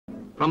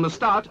From the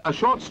start, a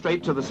short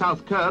straight to the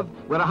south curve,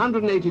 where a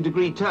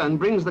 180-degree turn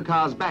brings the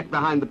cars back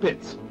behind the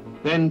pits.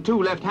 Then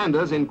 2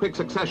 left-handers in quick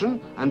succession,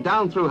 and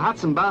down through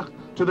Hatzenbach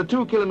to the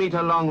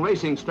 2-kilometer-long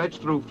racing stretch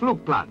through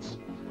Flugplatz,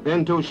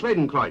 then to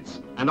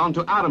Schwedenkreuz and on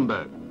to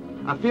Arenberg.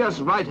 A fierce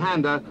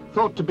right-hander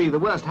thought to be the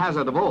worst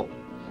hazard of all.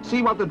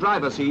 See what the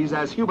driver sees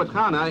as Hubert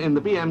Hahner in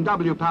the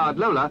BMW-powered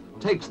Lola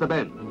takes the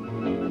bend.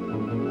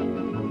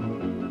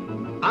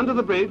 Under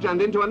the bridge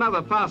and into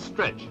another fast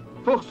stretch.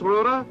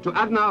 Fuchsruhe to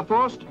Adnar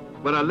Forst,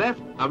 where a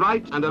left, a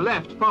right and a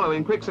left follow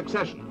in quick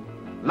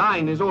succession.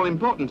 Line is all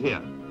important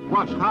here.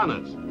 Watch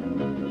Hahner's.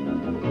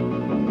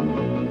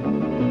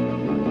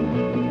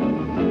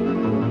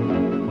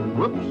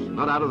 Whoops,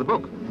 not out of the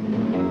book.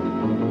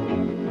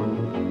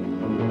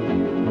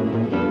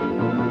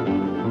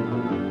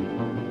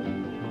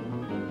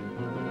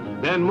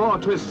 Then more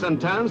twists and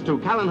turns to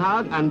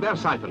Kallenhard and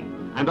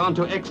Berseifen, and on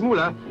to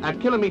Exmüller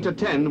at kilometer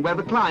 10, where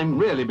the climb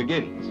really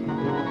begins.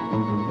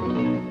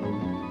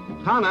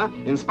 Hahner,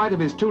 in spite of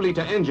his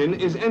 2-litre engine,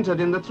 is entered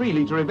in the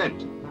 3-litre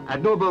event.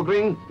 At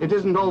Nürburgring, it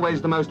isn't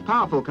always the most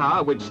powerful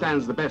car which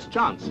stands the best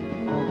chance.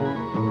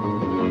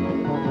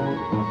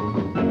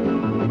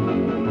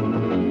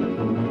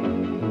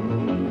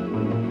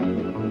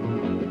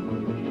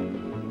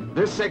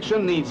 This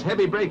section needs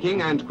heavy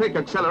braking and quick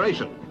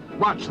acceleration.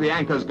 Watch the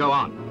anchors go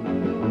on.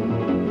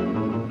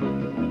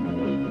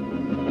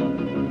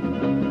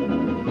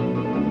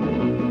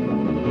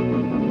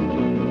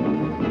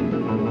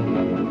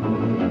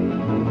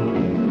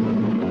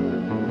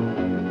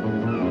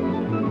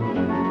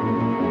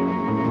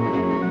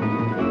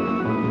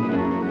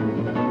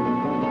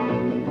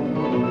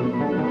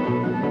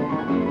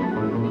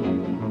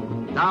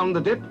 Down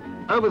the dip,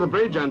 over the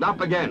bridge and up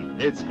again.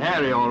 It's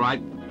hairy, all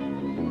right.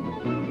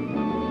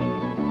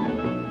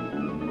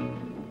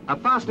 A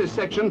fastest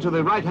section to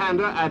the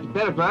right-hander at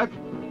Bergwerk,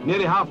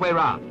 nearly halfway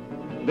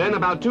round. Then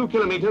about 2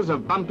 kilometers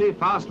of bumpy,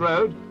 fast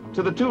road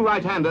to the 2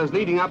 right-handers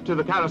leading up to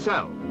the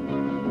carousel.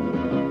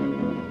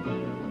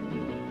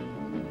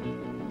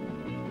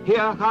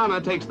 Here,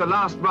 Hahner takes the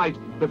last right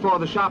before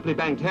the sharply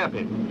banked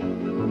hairpin.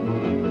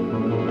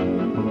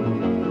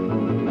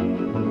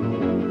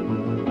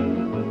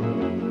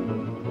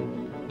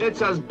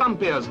 It's as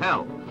bumpy as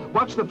hell.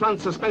 Watch the front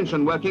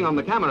suspension working on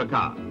the camera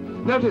car.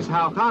 Notice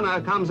how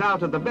Hahner comes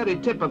out at the very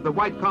tip of the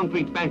white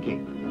concrete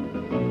banking.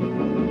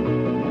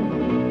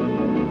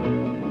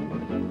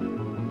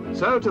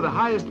 So to the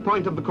highest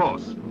point of the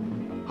course,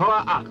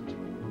 Hohe Acht,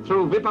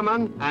 through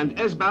Wippermann and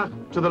Esbach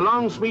to the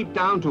long sweep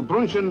down to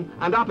Brunchen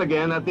and up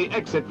again at the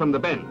exit from the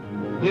bend.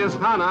 Here's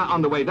Hahner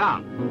on the way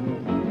down.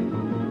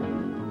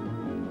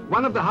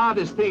 One of the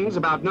hardest things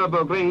about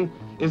Nürburgring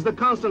is the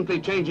constantly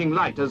changing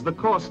light as the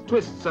course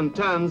twists and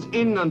turns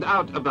in and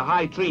out of the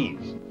high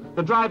trees.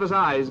 The driver's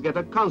eyes get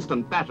a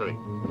constant battering.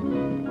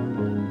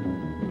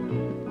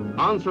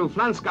 On through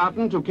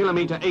Flansgarten to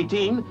kilometer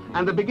 18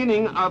 and the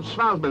beginning of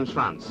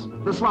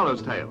Schwalbenschwanz, the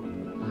swallow's tail.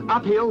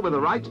 Uphill with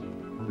a right,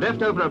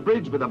 left over a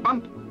bridge with a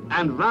bump,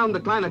 and round the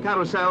Kleine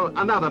Carousel,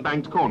 another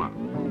banked corner.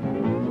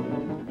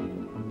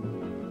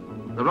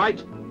 The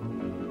right,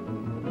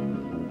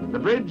 the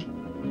bridge,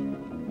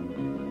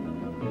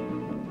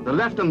 the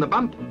left and the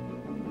bump,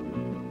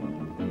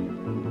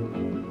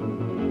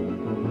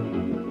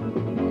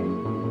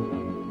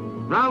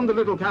 round the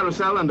little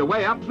carousel and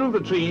away up through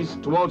the trees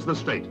towards the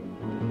straight.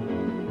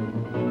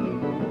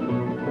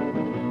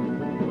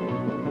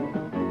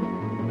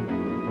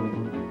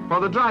 For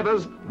the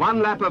drivers,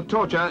 1 lap of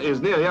torture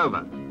is nearly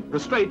over. The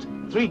straight,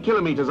 3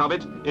 kilometers of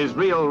it, is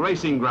real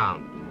racing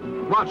ground.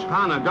 Watch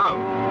Hahner go.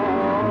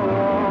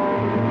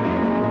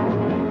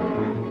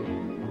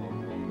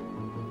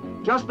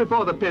 Just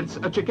before the pits,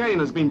 a chicane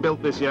has been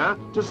built this year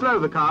to slow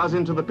the cars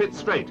into the pit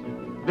straight.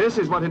 This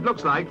is what it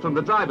looks like from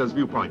the driver's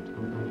viewpoint.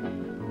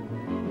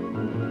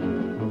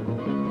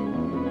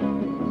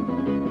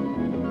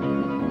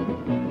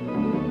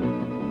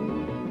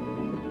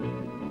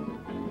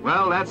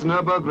 Well, that's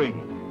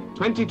Nürburgring.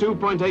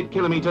 22.8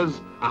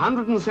 kilometers,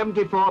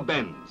 174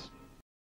 bends.